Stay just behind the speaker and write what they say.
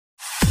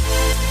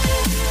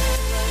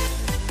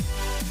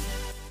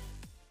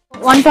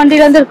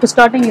120 ல இருக்கு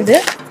ஸ்டார்டிங். இது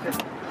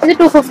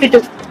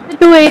 252. இது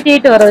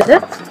 288 வருது.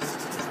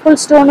 ஃபுல்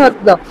ஸ்டோன்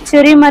ஒர்க் தான்.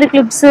 செரி மாதிரி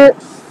கிளிப்ஸ்,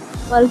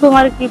 பல்பு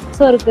மாதிரி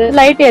கிளிப்ஸும் இருக்கு.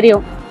 லைட்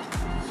எரியும்.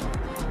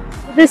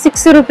 இது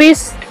 6 rupees,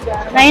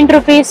 9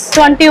 rupees,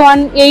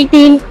 21,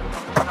 18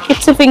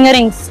 kids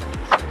finger rings.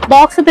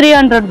 Box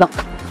 300 தான்.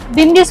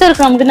 பிந்திஸ்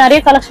இருக்கு, நமக்கு நிறைய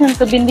கலெக்ஷன்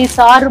இருக்கு. பிந்திஸ்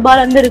 6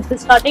 ரூபாயில இருந்து இருக்கு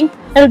ஸ்டார்டிங்.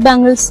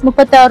 பேங்கிள்ஸ்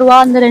 36 ரூபா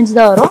அந்த ரேஞ்ச்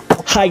தான் வரும்.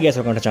 Hi guys,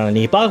 welcome to channel.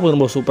 நீங்கள் பார்க்க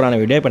ரொம்ப சூப்பரான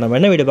வீடியோ. இப்போ நம்ம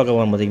என்ன வீடியோ பார்க்க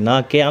போகிறோம் பார்த்தீங்கன்னா,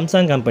 K.HAMZA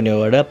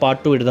கம்பெனியோட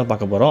பார்ட் 2 வீடியோ தான்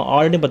பார்க்க போகிறோம்.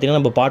 ஆல்ரெடி பார்த்தீங்கன்னா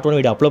நம்ம பார்ட் 1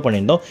 வீடியோ அப்லோட்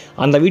பண்ணியிருந்தோம்.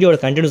 அந்த வீடியோட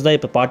கண்டினியூஸ் தான்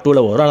இப்போ பார்ட்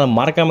 2ல வரும். அதை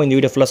மறக்காமல் இந்த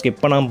வீடியோ ஃபுல்லாக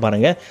ஸ்கிப் பண்ணாமல்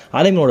பாருங்கள்.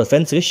 அதே உங்களோட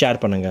ஃப்ரெண்ட்ஸுக்கு ஷேர்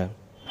பண்ணுங்கள்.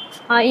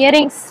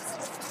 இயரிங்ஸ்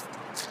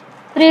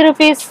 3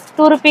 rupees,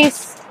 2 rupees,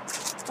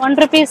 1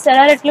 rupees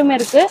எல்லா ரேட்லையுமே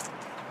இருக்குது.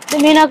 இது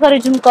மீனாக்கரி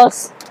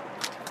ஜும்காஸ்.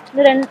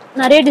 இது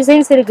நிறைய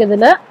டிசைன்ஸ் இருக்குது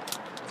இதில்.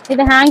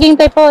 இது ஹேங்கிங்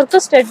டைப்பாகவும்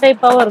இருக்குது, ஸ்டெட்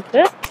டைப்பாகவும்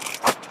இருக்குது.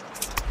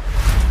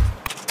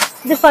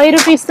 இது 5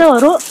 rupees தான்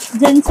வரும்.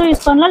 ஜென்ஸும்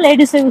யூஸ் பண்ணலாம்,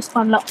 லேடிஸும் யூஸ்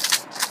பண்ணலாம்.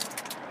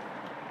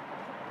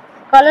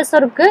 கலர்ஸும்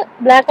இருக்குது,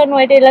 பிளாக் அண்ட்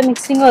ஒயிட் எல்லாம்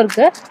மிக்சிங்கும்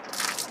இருக்குது.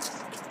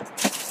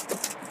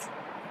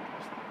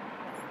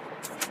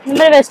 இந்த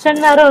மாதிரி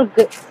வெஸ்டர்ன் வேரும்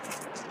இருக்குது.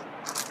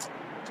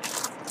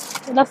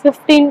 இதெல்லாம்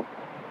 15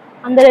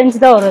 அந்த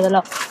ரேஞ்ச் தான் வரும்.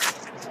 இதெல்லாம்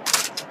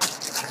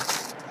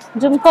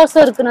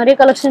ஜும்காஸும் இருக்குது, நிறைய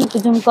கலெக்ஷன்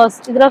இருக்குது ஜும்காஸ்.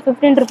 இதெல்லாம்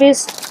 15 rupees,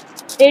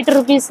 8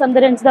 rupees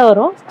அந்த ரேஞ்ச் தான்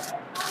வரும்.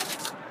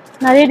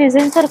 நிறைய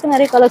டிசைன்ஸும் இருக்குது,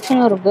 நிறைய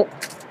கலெக்ஷனும் இருக்குது.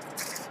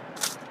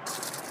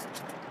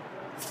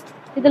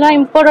 இதெல்லாம்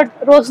இம்போர்ட்டட்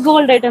ரோஸ்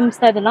கோல்டு ஐட்டம்ஸ்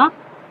தான். இதெல்லாம்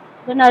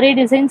நிறைய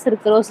டிசைன்ஸ்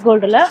இருக்குது ரோஸ்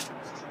கோல்டில்.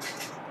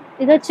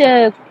 இது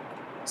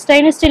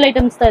ஸ்டெயின்லெஸ் ஸ்டீல்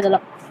ஐட்டம்ஸ் தான்.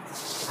 இதெல்லாம்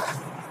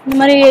இந்த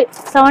மாதிரி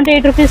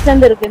 78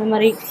 rupeesலேருந்து இருக்குது. இந்த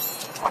மாதிரி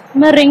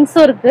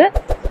ரிங்ஸும் இருக்குது.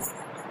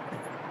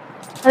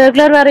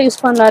 ரெகுலர் வேறு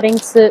யூஸ் பண்ணலாம்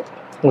ரிங்ஸு.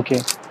 ஓகே.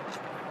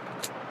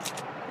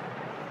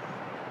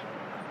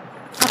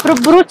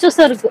 அப்புறம்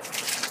ப்ரூச்சஸும் இருக்குது.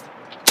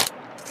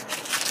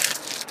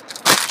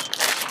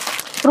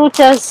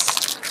 ப்ரூச்சஸ்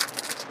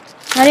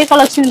நிறைய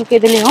கலெக்ஷன் இருக்குது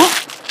இதுலேயும்.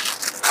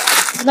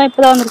 இதெல்லாம்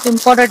இப்போ தான் வந்துருக்கு,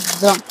 இம்போர்ட்டட்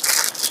தான்.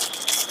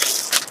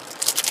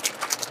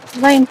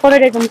 இதெல்லாம்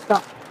இம்போர்ட்டட் ஐட்டம்ஸ்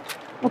தான்.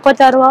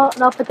 36 ரூபா,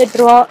 48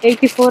 ரூபா,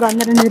 84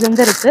 அந்த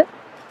ரேஞ்சிலேருந்து இருக்குது.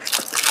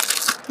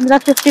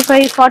 இதெல்லாம்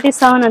 55,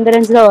 47 அந்த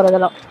ரேஞ்ச் தான் வரும்.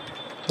 இதெல்லாம்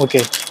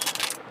ஓகே.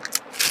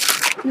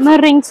 இந்த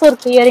மாதிரி ரிங்ஸும்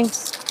இருக்குது,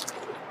 இயரிங்ஸ்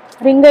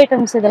ரிங்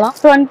ஐட்டம்ஸ். இதெல்லாம்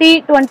 20,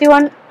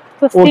 21,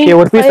 15. ஓகே.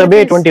 ஒரு பீஸ்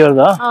அப்படியே 20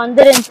 வருதா?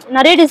 அந்த ரேஞ்ச்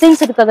நிறைய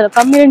டிசைன்ஸ் இருக்குது. அதில்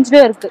கம்மி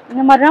ரேஞ்சிலே இருக்குது.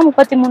 இந்த மாதிரினா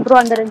 33 ரூபா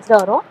அந்த ரேஞ்ச்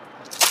தான் வரும்.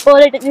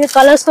 ஒரு இது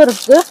கலர்ஸும்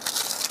இருக்குது,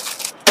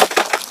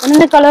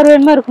 எந்த கலர்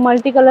வேணுமோ இருக்குது,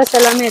 மல்டி கலர்ஸ்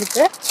எல்லாமே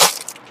இருக்குது.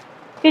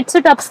 கிட்ஸு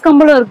டப்ஸ்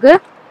கம்பலும் இருக்குது.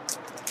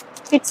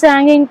 Kids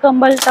hanging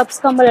compel,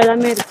 dubs compel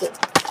எல்லாமே இருக்குது.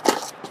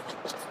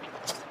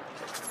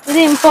 இது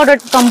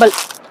imported compel,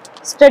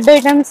 stud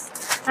items,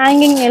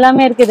 hanging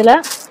எல்லாமே இருக்குது இதில்.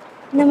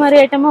 இந்த மாதிரி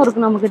ஐட்டமும்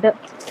இருக்குது நம்மக்கிட்ட.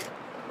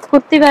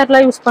 குர்த்தி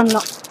வேர்லாம் யூஸ்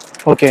பண்ணலாம்.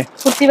 ஓகே.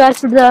 குர்த்தி வேர்,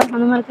 சுடிதார்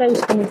அந்த மாதிரிலாம்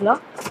யூஸ்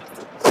பண்ணிக்கலாம்.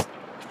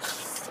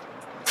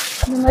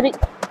 இந்த மாதிரி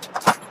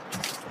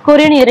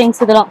கொரியன்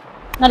இயரிங்ஸ் இதெல்லாம்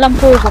நல்லா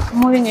போகும்,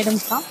 மூவிங்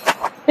ஐட்டம்ஸ் தான்.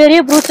 பெரிய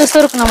ப்ரூச்சஸும்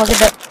இருக்குது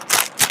நம்மக்கிட்ட,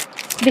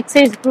 பிக்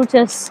சைஸ்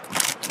ப்ரூச்சஸ்.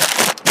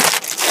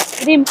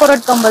 இது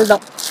இம்போர்ட்டட் கம்பல்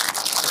தான்.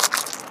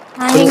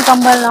 ஹேங்கிங்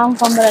கம்பல், லாங்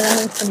கம்பல்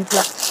எல்லாமே யூஸ்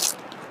பண்ணிக்கலாம்.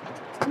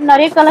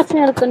 நிறைய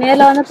கலெக்ஷன் இருக்குது.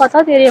 நேரில் வந்து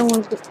பார்த்தா தெரியும்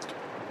உங்களுக்கு.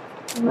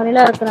 இந்த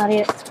மாதிரிலாம் இருக்குது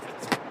நிறைய.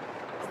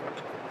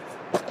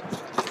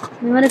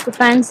 இந்த மாதிரி இருக்குது,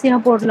 ஃபேன்சியாக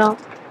போடலாம்.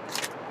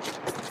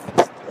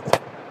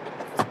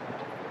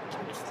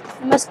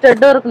 இந்த மாதிரி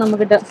ஸ்டெட்டும் இருக்குது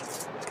நம்மக்கிட்ட.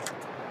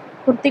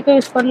 குர்த்திக்கும்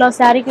யூஸ் பண்ணலாம்,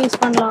 சாரிக்கும்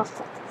யூஸ் பண்ணலாம்.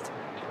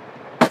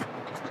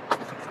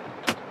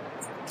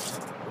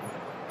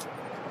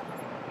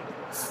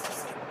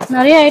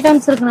 நிறைய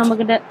ஐட்டம்ஸ் இருக்கு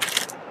நம்மக்கிட்ட.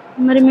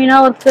 இந்த மாதிரி மீனா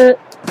ஒர்க்கு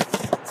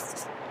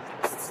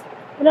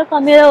இதெல்லாம்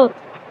கம்மியாக தான் வரும்.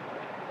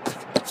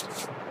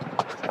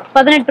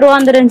 18 ரூபா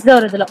அந்த ரேஞ்ச் தான்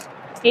வரும். இதெல்லாம்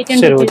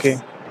 18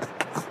 rupees.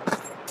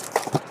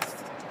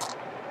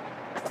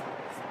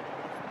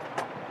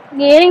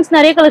 இங்கே இயரிங்ஸ்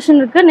நிறைய கலெக்ஷன்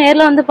இருக்குது,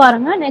 நேரில் வந்து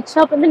பாருங்கள். நெக்ஸ்ட்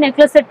ஷாப் வந்து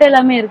நெக்லஸ் செட்டு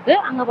எல்லாமே இருக்குது,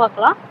 அங்கே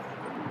பார்க்கலாம்.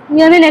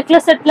 இங்கே வந்து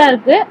நெக்லஸ் செட்லாம்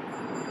இருக்குது.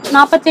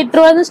 48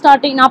 ரூபா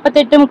ஸ்டார்டிங்,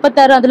 48,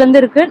 36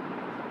 அதுலேருந்து இருக்குது.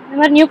 இந்த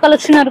மாதிரி நியூ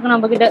கலெக்ஷனும் இருக்குது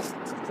நம்மக்கிட்ட.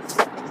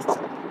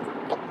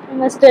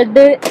 இந்த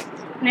ஸ்டெட்டு,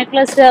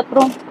 நெக்லஸ்ஸு,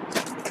 அப்புறம்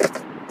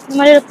இந்த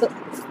மாதிரி இருக்குது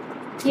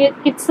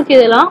கிட்ஸுக்கு.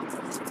 இதெல்லாம்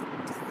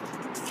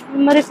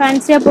இந்த மாதிரி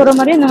ஃபேன்சியாக போகிற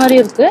மாதிரி இந்த மாதிரி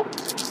இருக்குது.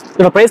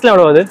 இதோட ப்ரைஸ்லாம்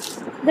எவ்வளோ வருது?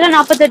 இதெல்லாம்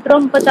 48 ரூபா,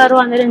 36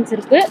 ரூபா அந்த ரேஞ்ச்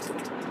இருக்குது.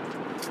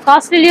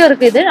 காஸ்ட்லியும்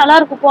இருக்குது. இது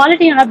நல்லாயிருக்கும்,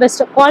 குவாலிட்டி நல்லா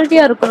பெஸ்ட்டு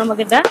குவாலிட்டியாக இருக்கும்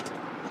நம்மக்கிட்ட.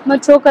 இந்த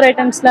மாதிரி சோக்கர்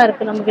ஐட்டம்ஸ்லாம்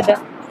இருக்குது நம்மக்கிட்ட.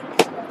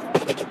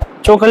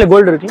 சோக்கர்ல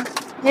கோல்டு இருக்குல்ல,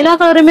 எல்லா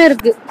கலருமே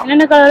இருக்குது.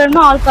 என்னென்ன கலர்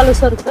வேணுமோ ஆல்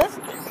கலர்ஸும் இருக்குது.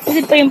 இது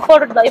இப்போ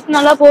இம்போர்ட்டட் தான். இப்போ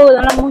நல்லா போகுது,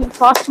 நல்லா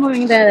ஃபாஸ்ட்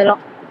மூவிங் தான்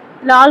இதெல்லாம்.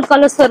 இல்லை ஆல்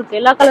கலர்ஸும் இருக்குது,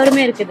 எல்லா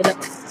கலருமே இருக்குது இதில்.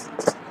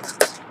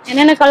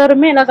 என்னென்ன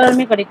கலருமே எல்லா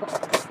கலருமே கிடைக்கும்.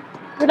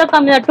 இதெல்லாம்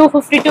கம்மி தான்,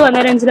 252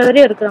 அந்த ரேஞ்சில்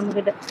வரையும் இருக்குது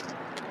நம்மக்கிட்ட.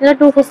 இதெல்லாம்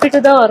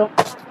 252 தான் வரும்.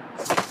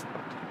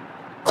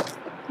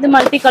 இது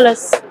மல்டி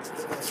கலர்ஸ்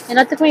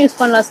எல்லாத்துக்குமே யூஸ்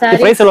பண்ணலாம். சாரி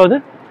பிரைஸ் எவ்வளவு?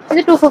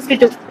 இது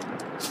 252.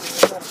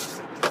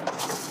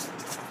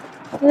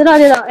 இதெல்லாம்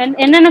அதேதான்,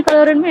 என்னென்ன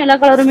கலர் வேணுமோ எல்லா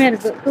கலருமே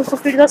இருக்கு.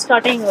 250 தான்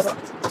ஸ்டார்டிங் வரும்.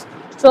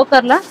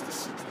 சோக்கர்ல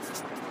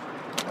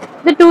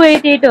இது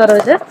 288 வரும்.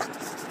 இது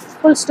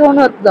ஃபுல் ஸ்டோன்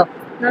ஒர்க் தான்,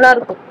 நல்லா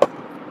இருக்கும்.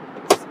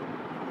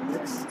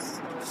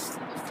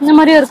 இந்த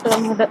மாதிரியும் இருக்கு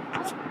நம்மகிட்ட.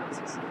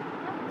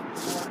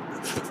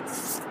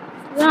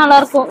 இது நல்லா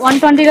இருக்கும்.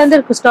 120 இருந்து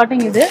இருக்கு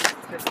ஸ்டார்டிங். இது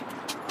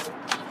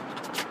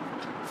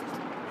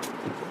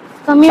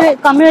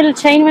கம்மி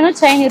செயின் வேணும்,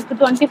 செயின் இருக்கு.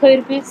 25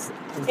 rupees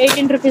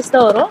 18 rupees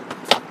தான் வரும்.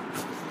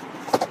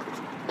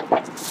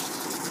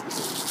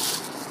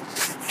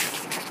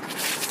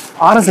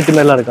 ஆரம் செட்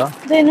மேல இருக்கா?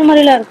 இது இந்த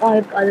மாதிரிலாம் இருக்கும்.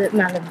 இருக்கு அது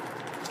மேல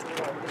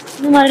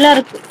இந்த மாதிரிலாம்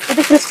இருக்கு.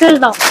 இது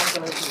கிறிஸ்டல் தான்.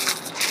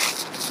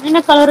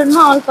 என்ன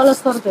கலர்னா ஆல்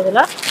கலர்ஸும் இருக்கு.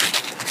 இதுல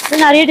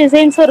இது நிறைய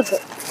டிசைன்ஸும் இருக்கு.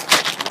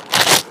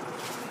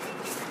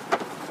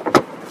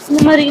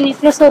 இந்த மாதிரி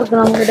நெக்லஸும்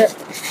இருக்கு நம்மகிட்ட.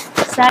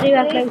 சாரி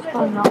வேர்ல யூஸ்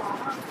பண்ணலாம்.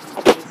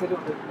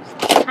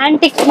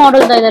 ஆன்டிக்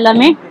மாடல் தான் இது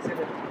எல்லாமே.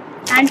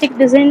 ஆன்டிக்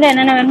டிசைன்ல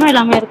என்னென்ன வேணுமோ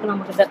எல்லாமே இருக்கு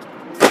நம்மகிட்ட.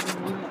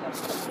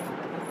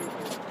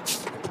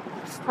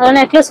 அதில்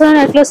நெக்லஸ் வேணும்,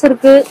 நெக்லஸ்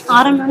இருக்கு.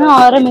 ஆரம் வேணும்,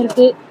 ஆரம்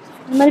இருக்கு.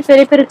 இந்த மாதிரி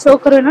பெரிய பெரிய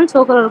சோக்கர் வேணும்,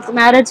 சோக்கர் இருக்கு.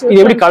 மேரேஜ்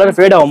எப்படி கலர்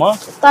ஃபேட் ஆகுமா?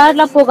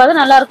 கலர்லாம் போகாது,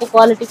 நல்லா இருக்கும்.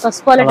 குவாலிட்டி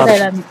ஃபர்ஸ்ட் குவாலிட்டி தான்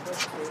எல்லாமே.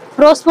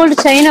 ரோஸ் கோல்டு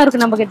செயினும்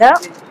இருக்கு நம்ம கிட்ட.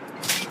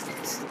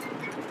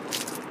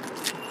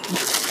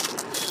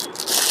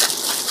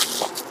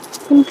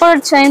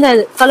 இம்போர்ட் செயின் தான்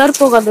இது, கலர்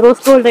போகாது.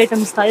 ரோஸ் கோல்டு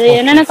ஐட்டம்ஸ் தான் இது.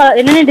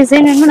 என்னென்ன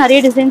டிசைன் வேணுமோ நிறைய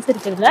டிசைன்ஸ்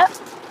இருக்கு இதுல.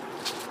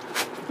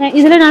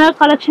 இதுல நல்லா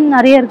கலெக்ஷன்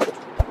நிறைய இருக்கு.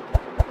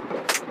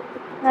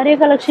 நிறைய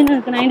கலெக்ஷன்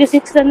இருக்கு.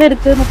 96 இருந்து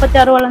இருக்கு,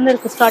 36 இருந்து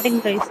இருக்கு ஸ்டார்டிங்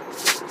பிரைஸ்.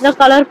 இதெல்லாம்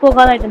கலர்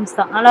போகாத ஐட்டம்ஸ்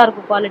தான், நல்லா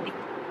இருக்கும் குவாலிட்டி.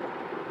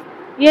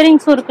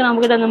 இயரிங்ஸும் இருக்கு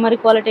நம்ம கிட்ட அந்த மாதிரி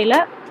குவாலிட்டியில.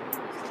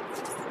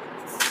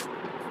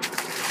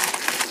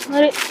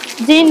 மாதிரி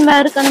ஜீன்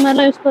வேருக்கு அந்த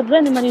மாதிரிலாம் யூஸ்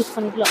பண்ணுறோம், இந்த மாதிரி யூஸ்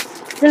பண்ணிக்கலாம்.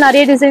 இது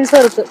நிறைய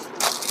டிசைன்ஸும் இருக்கு.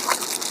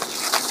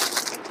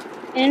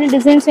 என்ன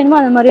டிசைன்ஸ் வேணுமோ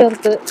அந்த மாதிரியும்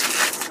இருக்கு.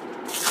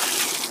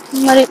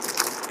 இந்த மாதிரி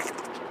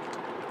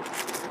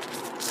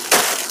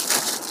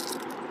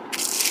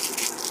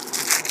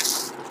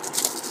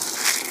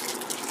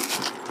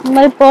இந்த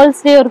மாதிரி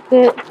பேர்ல்ஸ்லயும் இருக்கு.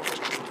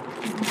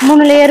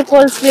 3 லேயர்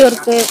பேர்ல்ஸ்லயும்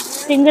இருக்கு,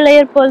 சிங்கிள்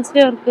லேயர்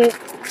பேர்ல்ஸ்லயும் இருக்கு.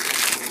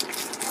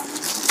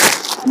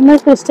 இந்த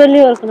மாதிரி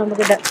கிறிஸ்டல்லயும் இருக்கு நம்ம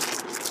கிட்ட.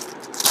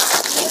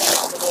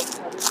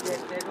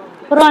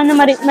 அப்புறம் அந்த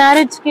மாதிரி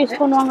மேரேஜ்க்கு யூஸ்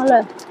பண்ணுவாங்கல்ல,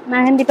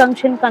 மெஹந்தி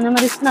ஃபங்க்ஷனுக்கு, அந்த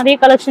மாதிரி நிறைய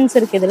கலெக்ஷன்ஸ்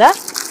இருக்கு இதுல.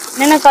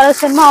 என்னென்ன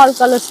கலர்ஸ் வேணுமோ ஆல்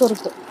கலர்ஸும்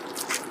இருக்கு.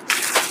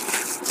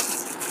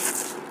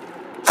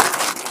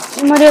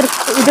 இந்த மாதிரி இருக்கு.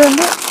 இது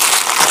வந்து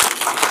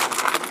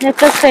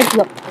நெக்லஸ்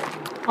டைப்ல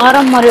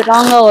ஆரம் மாதிரி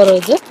ராங்கா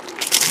வரும். இது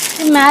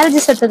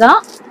மேரேஜ் செட்டு தான்.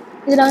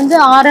 இதுல வந்து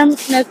ஆரம்,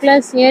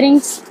 நெக்லஸ்,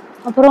 இயரிங்ஸ்,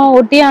 அப்புறம்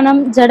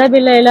ஒட்டியானம்,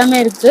 ஜடபில்ல எல்லாமே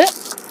இருக்கு.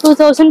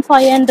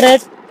 2500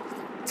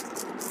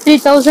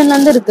 3000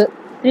 இருந்து இருக்கு.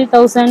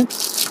 3000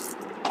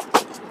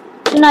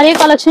 நிறைய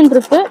கலெக்ஷன்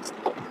இருக்கு,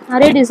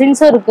 நிறைய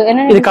டிசைன்ஸும் இருக்கு.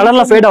 இது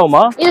கலர்லாம் ஃபேட்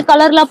ஆகுமா? இது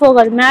கலர்லாம்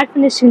போகாது, மேட்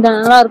ஃபினிஷிங் தான்,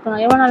 நல்லா இருக்கும்.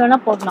 எவ்வளோ நாள் வேணா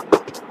போடலாம்.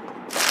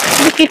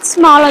 இது கிட்ஸ்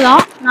மாலை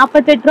தான்.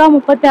 48 ரூபா,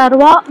 36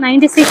 ரூபா,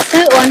 96,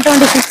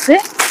 126.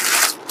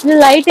 இது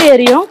லைட்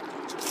எரியும்.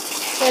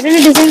 என்னென்ன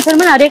டிசைன்ஸ்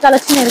வேணுமோ நிறைய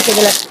கலெக்ஷன் இருக்கு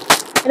இதுல.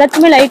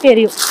 எல்லாத்துக்குமே லைட்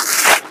எரியும்.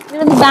 இது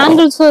வந்து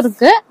பேங்கிள்ஸும்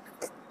இருக்கு.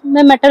 இந்த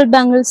மெட்டல்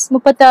பேங்கிள்ஸ்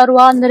 36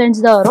 ரூபா அந்த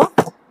ரேஞ்ச் தான் வரும்.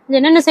 இது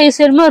என்னென்ன சைஸ்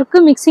வேணுமோ இருக்கு,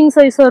 மிக்சிங்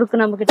சைஸும்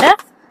இருக்கு நம்ம கிட்ட.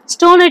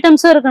 ஸ்டோன்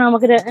ஐட்டம்ஸும் இருக்கு நம்ம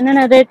கிட்ட.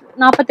 என்னென்ன ரேட்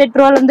 48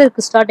 ரூபால இருந்து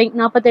இருக்கு ஸ்டார்டிங்.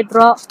 48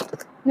 ரூபா.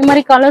 இந்த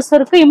மாதிரி கலர்ஸும்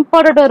இருக்கு,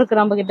 இம்போர்ட்டடும் இருக்கு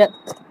நம்ம கிட்ட.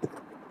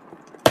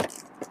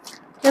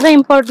 இதான்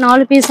இம்போர்ட்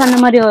 4 பீஸ் அந்த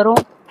மாதிரி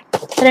வரும்.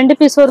 2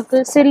 பீஸும் இருக்கு,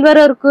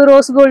 சில்வரும் இருக்கு,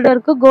 ரோஸ் கோல்டும்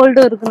இருக்கு,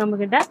 கோல்டும் இருக்கு நம்ம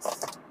கிட்ட.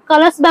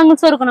 கலர்ஸ்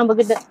பேங்கிள்ஸும் இருக்கு நம்ம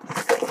கிட்ட.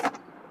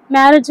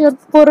 மேரேஜ்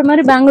போற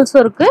மாதிரி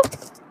பேங்கிள்ஸும் இருக்கு,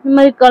 இந்த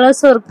மாதிரி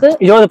கலர்ஸும் இருக்கு.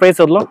 இதோட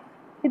பிரைஸ் வரலாம்.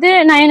 இது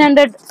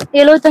 900,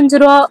 75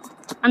 ரூபா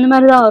அந்த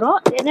மாதிரி தான் வரும்.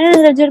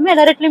 என்னென்ன ரேஞ்ச் வருமோ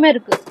எல்லா ரேட்லயுமே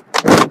இருக்கு.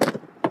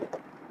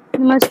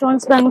 இந்த மாதிரி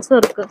ஸ்டோன்ஸ் பேங்கிள்ஸும்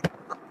இருக்கு,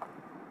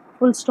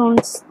 ஃபுல்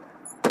ஸ்டோன்ஸ்.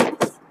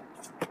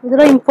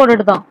 இதெல்லாம்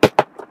இம்போர்ட்டட் தான்.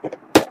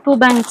 2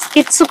 பேங்கிள்ஸ்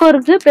கிட்ஸுக்கும்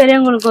இருக்கு,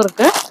 பெரியவங்களுக்கும்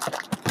இருக்கு.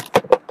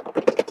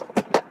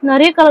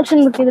 நிறைய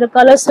கலெக்ஷன் இருக்கு இதுல.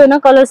 கலர்ஸ் வேணா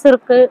கலர்ஸ்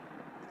இருக்கு.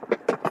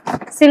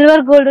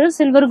 சில்வர்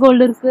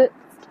கோல்டு இருக்கு.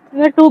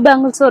 இந்த 2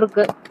 பேங்கிள்ஸும்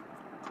இருக்கு.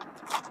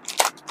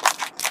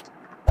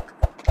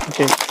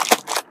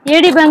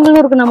 ஏடி பேங்கிள்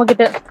இருக்கு நம்ம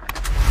கிட்ட.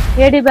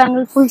 ஏடி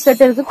பேங்கிள் ஃபுல்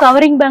செட் இருக்கு.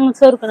 கவரிங்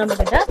பேங்கிள்ஸும் இருக்கு நம்ம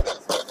கிட்ட.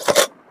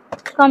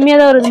 கம்மியா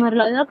தான் வருது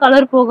மாதிரிலாம். இதெல்லாம்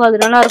கலர் போகாது,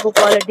 நல்லா இருக்கும்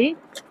குவாலிட்டி.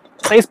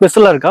 சைஸ்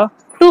ஸ்பெஷலா இருக்கா?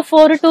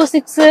 24,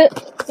 26,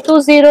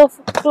 20,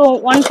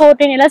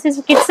 114 எல்லா சைஸ்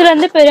கிட்ஸ்ல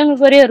இருந்து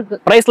பெரியவங்களுக்கு வரையும் இருக்கு.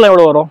 பிரைஸ்ல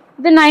எவ்வளவு வரும்?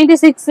 இது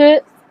 96,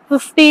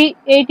 50,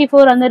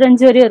 84 அந்த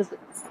ரேஞ்ச் வரையும் இருக்கு.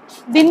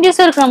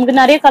 பிந்திஸும் இருக்கு நமக்கு.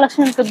 நிறைய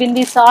கலெக்ஷன் இருக்கு.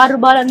 பிந்திஸ் 6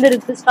 ரூபாயில இருந்து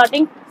இருக்கு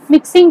ஸ்டார்டிங்.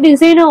 மிக்சிங்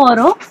டிசைனும்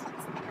வரும்.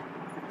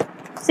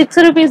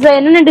 6 rupees.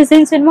 என்னென்ன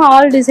டிசைன்ஸ் வேணுமோ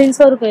ஆல்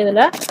டிசைன்ஸும் இருக்கு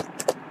இதுல.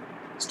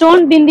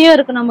 ஸ்டோன் பிந்தியும்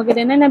இருக்கு நம்ம கிட்ட.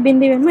 என்னென்ன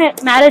பிந்தி வேணுமோ,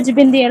 மேரேஜ்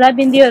பிந்தி எல்லா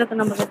பிந்தியும் இருக்கு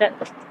நம்ம கிட்ட.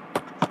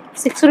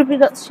 6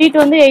 rupees. ஷீட்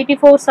வந்து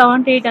 84,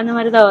 78 அந்த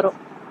மாதிரி தான் வரும்.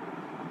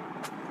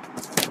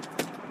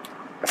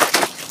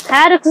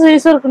 ஹேர்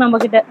அக்சசரிஸும் இருக்கு நம்ம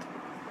கிட்ட.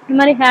 இந்த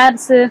மாதிரி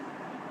ஹேர்ஸ்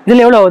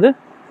இதுல எவ்வளவு ஆகுது?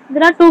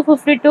 இதெல்லாம்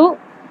 252,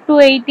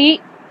 280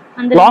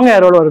 அந்த லாங்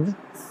ஹேர் எவ்வளவு வருது?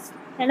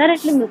 எல்லா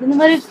ரேட்லயும் இருக்கு. இந்த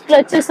மாதிரி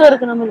கிளச்சஸும்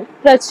இருக்கு நம்மளுக்கு.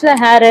 கிளச்ல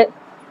ஹேரு.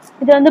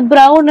 இது வந்து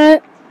ப்ரௌனு,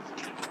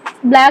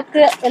 பிளாக்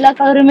எல்லா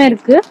கலருமே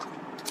இருக்கு.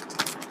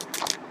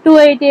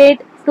 288,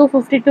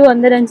 252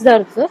 அந்த ரேஞ்ச் தான்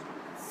இருக்கு.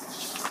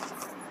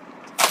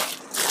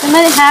 இந்த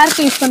மாதிரி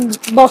ஹேருக்கு யூஸ் பண்ண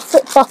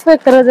பஃப்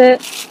வைக்கிறது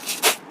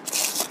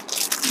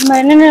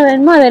என்னென்ன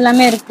வேணுமோ அது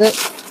எல்லாமே இருக்கு.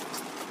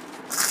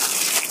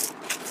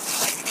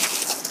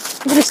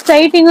 இது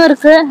ஸ்ட்ரைட்டிங்கும்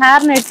இருக்கு,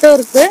 ஹேர் நெட்டும்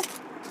இருக்கு.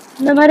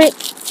 இந்த மாதிரி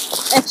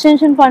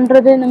எக்ஸ்டென்ஷன்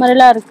பண்றது இந்த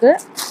மாதிரிலாம் இருக்கு.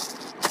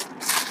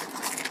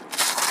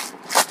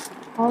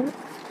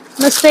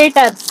 இந்த straight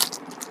hair,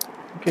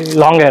 okay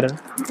long hair,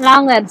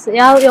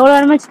 எவ்வளவு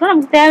வேணுமோ வச்சுக்கலாம்.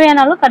 நமக்கு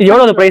தேவையானாலும் கட்.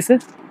 எவ்வளவு பிரைஸ்?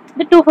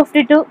 இது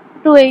 252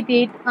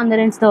 288 அந்த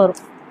ரேஞ்ச் தான்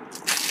வரும்.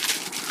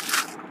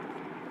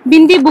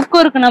 பிந்தி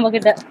புக்கும் இருக்கு நம்ம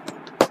கிட்ட.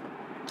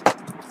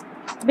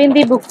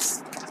 பிந்தி புக்ஸ்.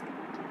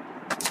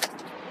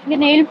 இங்க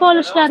நெயில்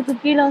பாலிஷ்லாம் இருக்கு.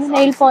 கீழே வந்து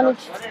நெயில்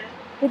பாலிஷ்.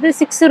 இது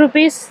 6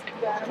 rupees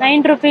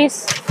 9 rupees.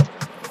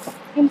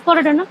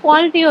 இம்போர்ட்டட்னா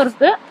குவாலிட்டியும்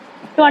இருக்கு.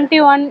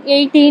 21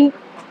 18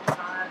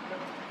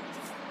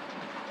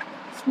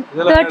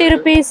 30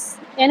 rupees.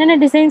 என்னென்ன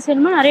டிசைன்ஸ்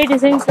வேணுமோ நிறைய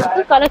டிசைன்ஸ்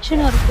இருக்கு.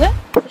 கலெக்ஷனும் இருக்கு.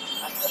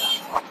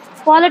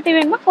 குவாலிட்டி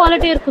வேணுமா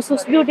குவாலிட்டி இருக்கு.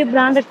 சுஸ் பியூட்டி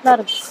பிராண்டட்லாம்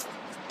இருக்கு.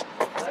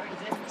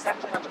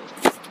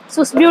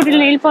 சுஸ் பியூட்டி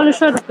நெயில்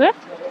பாலிஷும் இருக்கு.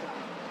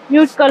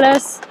 Nude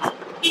colours,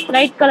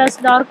 light colours,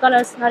 dark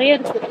colours நிறைய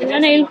இருக்கு.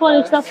 இதெல்லாம் நெயில்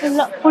பாலிஷ் தான்.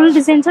 ஃபுல்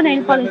டிசைன்ஸும்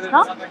நெயில் பாலிஷ்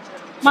தான்.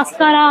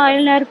 Mascara,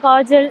 eyeliner,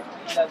 Kajal,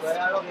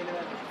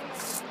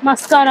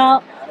 mascara,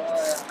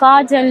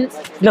 Kajal.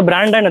 இல்ல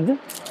பிராண்டா என்னது?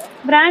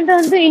 பிராண்ட்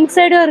வந்து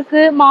இன்சைடும்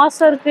இருக்கு,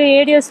 மாஸும் இருக்கு,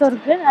 ஏடிஎஸும்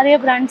இருக்கு. நிறைய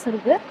பிராண்ட்ஸ்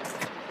இருக்கு.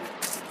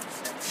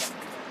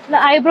 இல்லை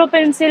ஐப்ரோ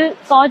பென்சில்,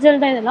 காஜல்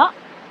தான் இதெல்லாம்.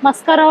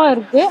 மஸ்காராவும்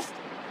இருக்கு.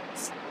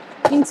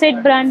 இன்சைட்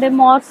பிராண்டு,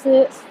 மாஸு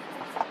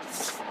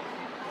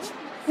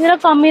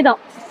இதெல்லாம் கம்மி தான்.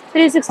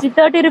 360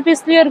 30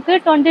 rupeesலயும் இருக்கு,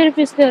 20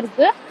 rupeesலயும்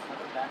இருக்கு.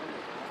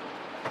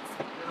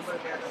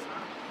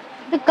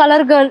 இது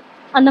கலர் கேர்ள்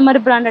அந்த மாதிரி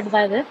பிராண்டட்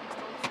தான்.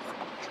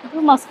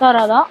 இது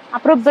மஸ்காரா தான்.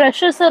 அப்புறம்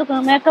ப்ரஷஸும்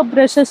இருக்கு. மேக்கப்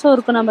ப்ரஷஸும்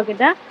இருக்கு நம்ம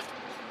கிட்ட.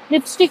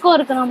 லிப்ஸ்டிக்கும்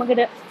இருக்கு நம்ம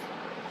கிட்ட.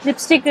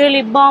 லிப்ஸ்டிக்கு,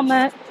 லிப் பாமு,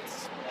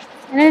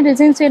 என்னென்ன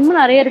டிசைன்ஸ் வேணுமோ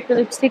நிறைய இருக்கு.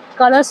 லிப்ஸ்டிக்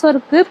கலர்ஸும்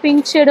இருக்கு,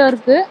 பிங்க் ஷேடும்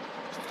இருக்கு.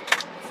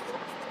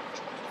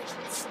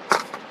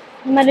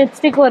 இந்த மாதிரி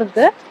லிப்ஸ்டிக்கும்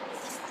இருக்கு.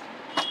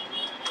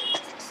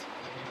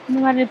 இந்த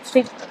மாதிரி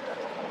லிப்ஸ்டிக்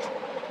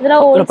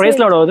இதெல்லாம் ஒரு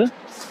பிரைஸ்ல எவ்வளவு?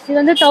 இது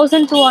வந்து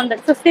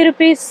 1200 50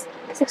 rupees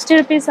 60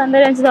 rupees அந்த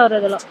ரேஞ்ச் தான்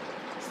வரும். இதெல்லாம்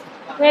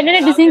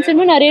என்னென்ன டிசைன்ஸ்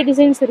வேணுமோ நிறைய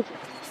டிசைன்ஸ் இருக்கு.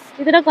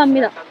 இதெல்லாம் கம்மி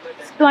தான்.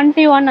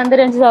 21 அந்த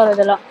ரேஞ்ச் தான் வரும்.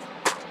 இதெல்லாம்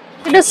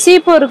கிட்ட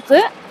சீப்பும் இருக்கு.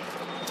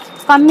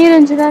 கம்மி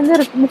ரேஞ்சில் வந்து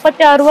இருக்கு.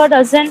 36 ரூபா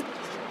டசன்,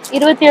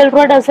 27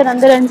 ரூபா டசன்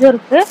அந்த ரேஞ்சும்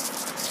இருக்கு.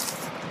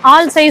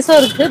 ஆல் சைஸும்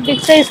இருக்கு,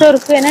 பிக் சைஸும்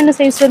இருக்கு. என்னென்ன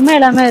சைஸ் வேணுமோ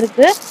எல்லாமே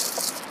இருக்கு.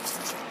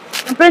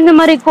 அப்புறம் இந்த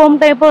மாதிரி கோம்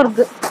டைப்பும்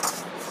இருக்கு.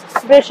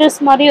 ப்ரஷஸ்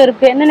மாதிரியும்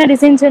இருக்கு. என்னென்ன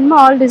டிசைன்ஸ் வேணுமோ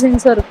ஆல்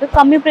டிசைன்ஸும் இருக்கு.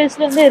 கம்மி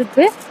ப்ரைஸ்லேருந்து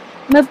இருக்கு.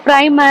 இந்த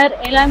ப்ரைமர்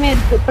எல்லாமே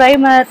இருக்கு.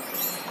 ப்ரைமர்,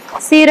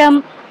 சீரம்,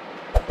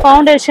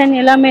 ஃபவுண்டேஷன்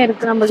எல்லாமே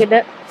இருக்கு நம்ம கிட்ட.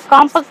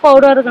 காம்பேக்ட்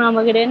பவுடர் இருக்கு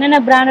நம்ம கிட்ட. என்னென்ன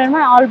பிராண்ட்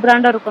வேணுமோ ஆல்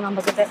பிராண்டும் இருக்கும்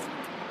நம்ம கிட்ட.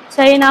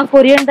 சைனா,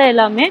 கொரியன் தான்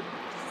எல்லாமே.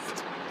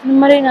 இந்த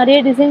மாதிரி நிறைய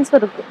டிசைன்ஸும்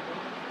இருக்கு.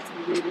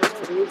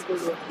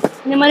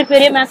 இந்த மாதிரி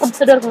பெரிய மேக்கப்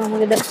செட்டும் இருக்கும் நம்ம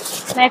கிட்ட.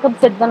 மேக்கப்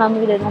செட் தான் நம்ம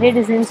கிட்ட. நிறைய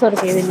டிசைன்ஸும்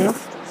இருக்கு. இதுலையும்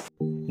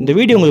இந்த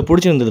வீடியோ உங்களுக்கு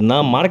பிடிச்சிருந்ததுன்னா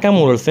மறக்காம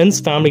உங்களோட ஃப்ரெண்ட்ஸ்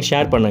ஃபேமிலிக்கு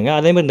ஷேர் பண்ணுங்க.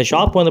 அதே மாதிரி இந்த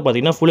ஷாப் வந்து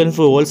பார்த்தீங்கன்னா ஃபுல் அண்ட்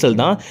ஃபுல் ஹோல்சேல்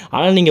தான்.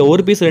 ஆனால் நீங்கள்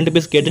ஒரு பீஸ் 2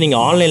 பீஸ் கேட்டு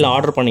நீங்கள் ஆன்லைனில்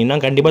ஆர்டர் பண்ணிங்கன்னா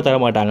கண்டிப்பாக தர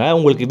மாட்டாங்க.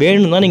 உங்களுக்கு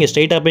வேணும்னா நீங்கள்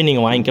ஸ்ட்ரைட்டாக போய்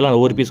நீங்கள் வாங்கிக்கலாம்.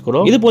 அந்த ஒரு பீஸ்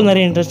கூட. இது போல்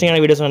நிறைய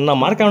இன்ட்ரெஸ்டிங்கான வீடியோஸ் வேணும்னா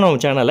மறக்காம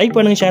நம்ம சேனல் லைக்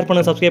பண்ணுங்க, ஷேர்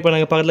பண்ணுங்க, சப்ஸ்கிரைப்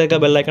பண்ணுங்க, பக்கத்தில் இருக்க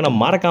பெல் ஐக்கான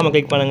மறக்காம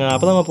கிளிக் பண்ணுங்க.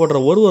 அப்போ தான்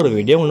போடுற ஒரு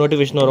வீடியோ உங்களுக்கு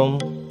நோட்டிஃபிகேஷன் வரும்.